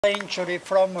Century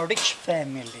from a rich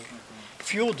family,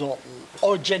 feudal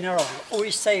or general,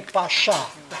 we say Pasha,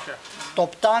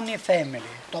 Toptan family,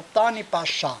 Toptan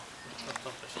Pasha.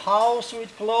 House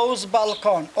with closed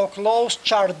balcony or closed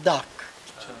chardak,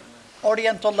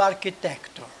 Oriental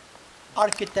architecture,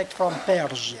 architect from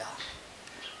Persia.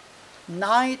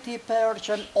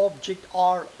 90% objects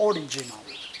are original.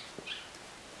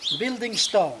 Building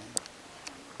stone,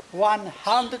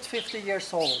 150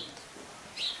 years old.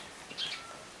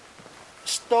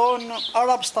 Stone,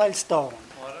 Arab style stone.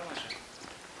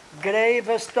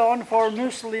 Grave stone for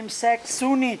Muslim sect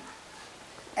Sunni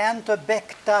and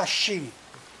Bektashi.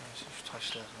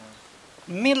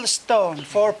 Millstone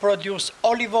for produce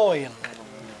olive oil.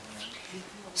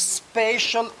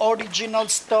 Special original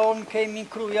stone came in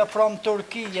Kruja from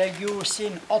Turkey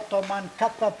using Ottoman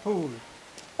catapult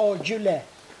or jule,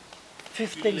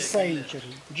 15th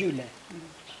century jule.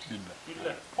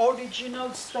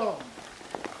 Original stone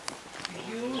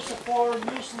used for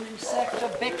Muslim sector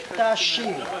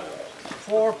Bektashi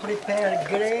for prepare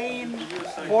grain,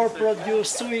 for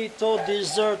produce sweet or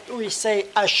dessert, we say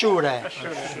ashure,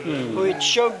 with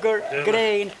sugar,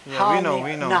 grain, honey,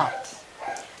 we know. Nut.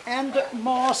 And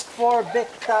mosque for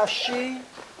Bektashi,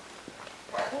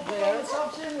 there,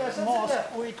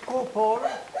 mosque with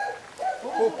cupola,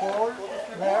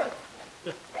 there.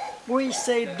 We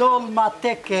say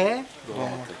dolmateke,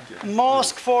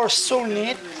 mosque for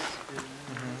Sunnit,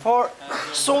 for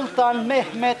Sultan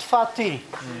Mehmet Fatih.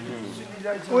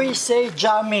 We say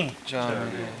Jami.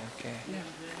 Cami, okay.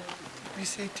 We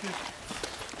say too.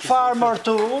 Farmer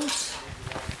tools.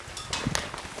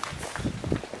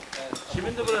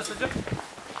 Kimin de burası hocam?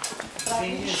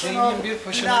 Zengin bir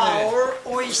paşanın evi. Flour,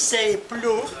 we say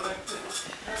plug,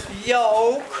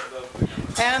 yoke,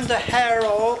 and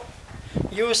harrow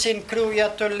using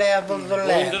Kruja to level the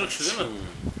land.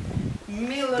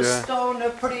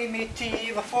 Millstone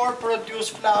primitive for produce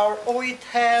flour with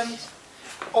hand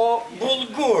or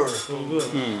bulgur,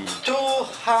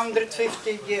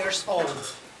 250 years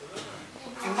old.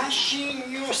 Machine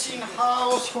using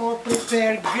house for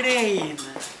prepare grain.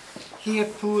 Here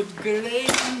put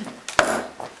grain,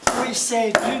 we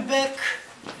say dübek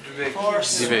for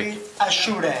sweet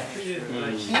ashure.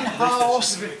 In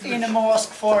house, in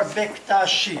mosque for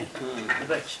Bektashi.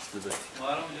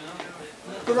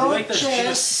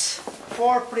 Crotches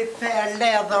for prepare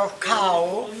leather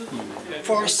cow,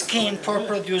 for skin for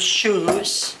produce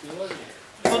shoes,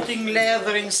 putting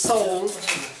leather in salt,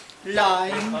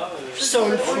 lime,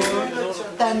 sulfur,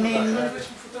 tannin,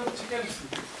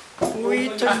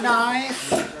 with a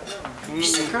knife,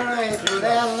 scrape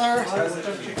leather,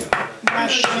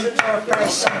 machine for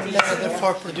pressing leather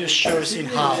for produce shoes in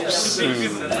house.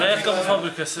 Ayakkabı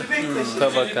fabrikası.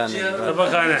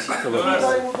 Tabakhane.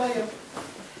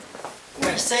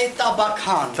 We say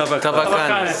tabakhan.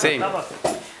 Tabakhane, same.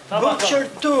 Butcher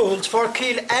tools for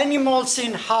kill animals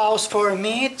in house for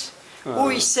meat.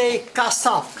 We say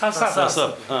kasap.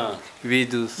 We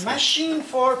do. Machine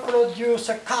for produce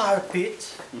a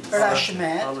carpet,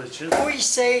 rashmet. We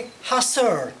say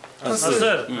hasır.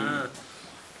 Hazır.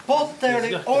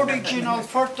 Pottery original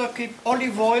for to keep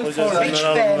olive oil for rich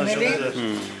family.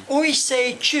 We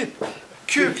say küp.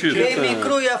 Came in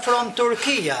Kruja from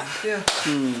Turkey.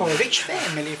 For rich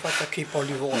family for to keep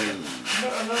olive oil.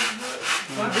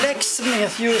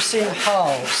 Blacksmith using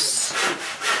house.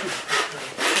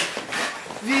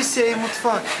 We say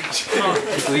mutfak.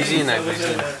 Cuisine.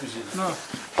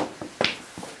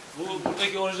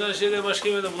 Buradaki orijinal şeyleri başka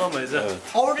bir yerde bulamayız. Evet.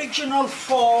 Original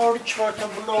forge for to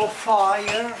blow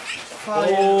fire.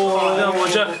 Hocam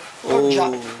ocak.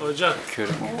 Ocak.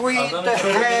 With the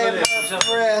hammer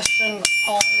pressing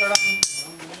iron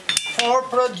for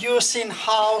producing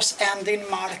house and in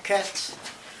market.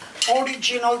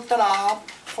 Original trap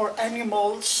for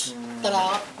animals,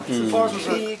 trap for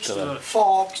pigs,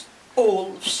 fox,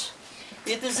 wolves.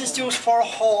 It is used for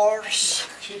horse.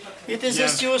 It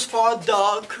is used for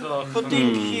dog.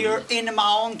 Putting here in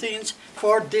mountains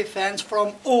for defense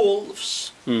from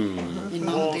wolves. In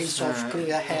mountains of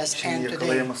Kruja has and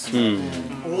today.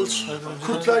 Wolves.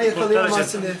 Kurtlar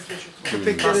yakalayamazsın diye.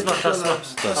 Köpekleri tutuyorlar.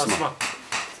 Tasma.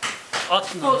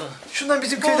 At mı? Şundan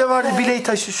bizim köyde vardı biley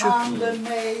taşı şu.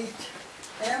 Handmade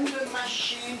and the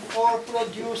machine for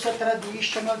produce a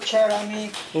traditional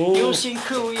ceramic using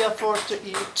Kruja for to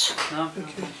eat.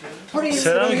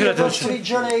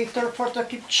 Refrigerator for to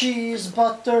keep cheese,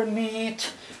 butter,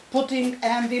 meat. Putting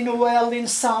and in well in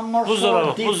summer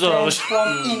for defense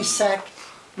from insect.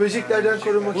 Böceklerden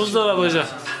korumak için. Buzdolabı hocam.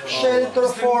 Shelter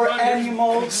for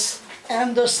animals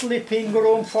and the sleeping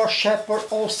room for shepherd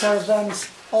or servants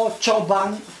O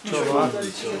çoban.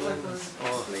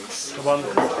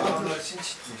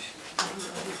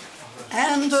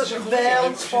 And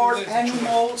belt for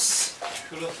animals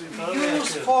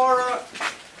used for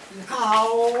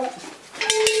cow,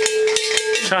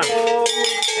 Çan. goat,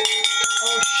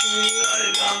 or sheep,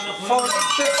 for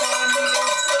rich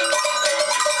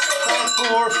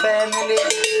family,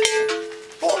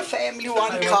 poor family,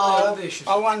 one cow,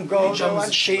 one goat,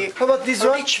 one sheep. How about this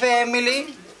one?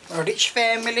 Rich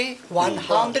family,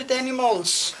 100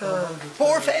 animals.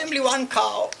 Poor family, one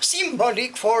cow.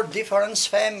 Symbolic for different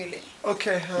family.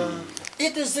 Okay.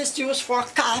 It is this used for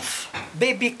calf,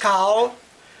 baby cow,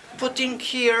 putting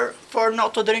here for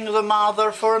not to drink the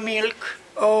mother for milk,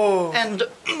 Oh. and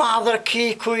mother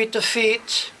kikuyu to feed.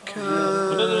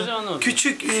 Bu ne duracak anlamadım.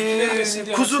 Küçük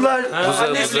kuzular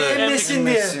annesi emmesin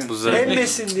diye. Buza.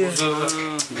 Emmesin diye.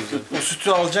 O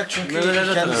sütü alacak çünkü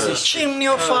kendisi Chimney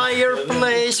or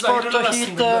fireplace for to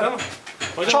heat the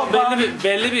Hocam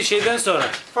belli bir şeyden sonra.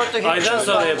 Aydan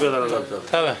sonra yapıyorlar onu.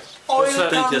 Tabii. oil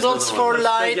Yoksa- candles for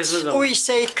light. Kesmez ama. We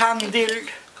say candle.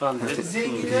 Kandil.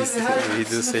 Zenginler her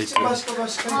Video sınıf için seçiyor.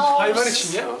 başka. Hayvan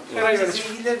için ya. Her hayvan için.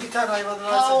 Zenginler bir tane hayvanı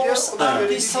varsa diyor. House Ona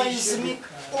göre anti-seismic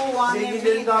 1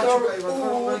 Zenginlerin daha çok meter hayvanı var.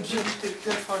 wood Onların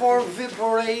cebitlikleri for farklı.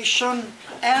 vibration,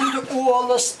 and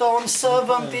wall stone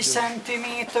 70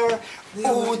 centimeter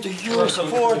wood used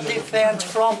for defense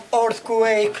from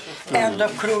earthquake and the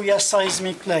Kruja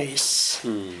seismic place.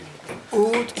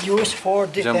 Wood used for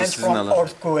defense sizin from alan.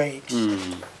 earthquakes.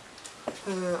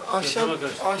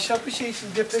 Ahşap bir şey için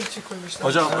deprem için koymuşlar.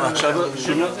 Hocam akşamı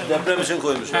şunu deprem için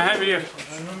koymuş. He biliyorum.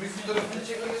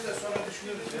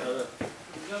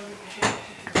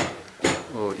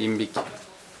 O imbik.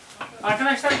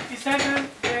 Arkadaşlar isterseniz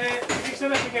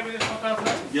fiziksel de çekebiliriz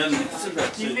fotoğrafları. Yani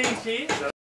Dinleyin şeyi.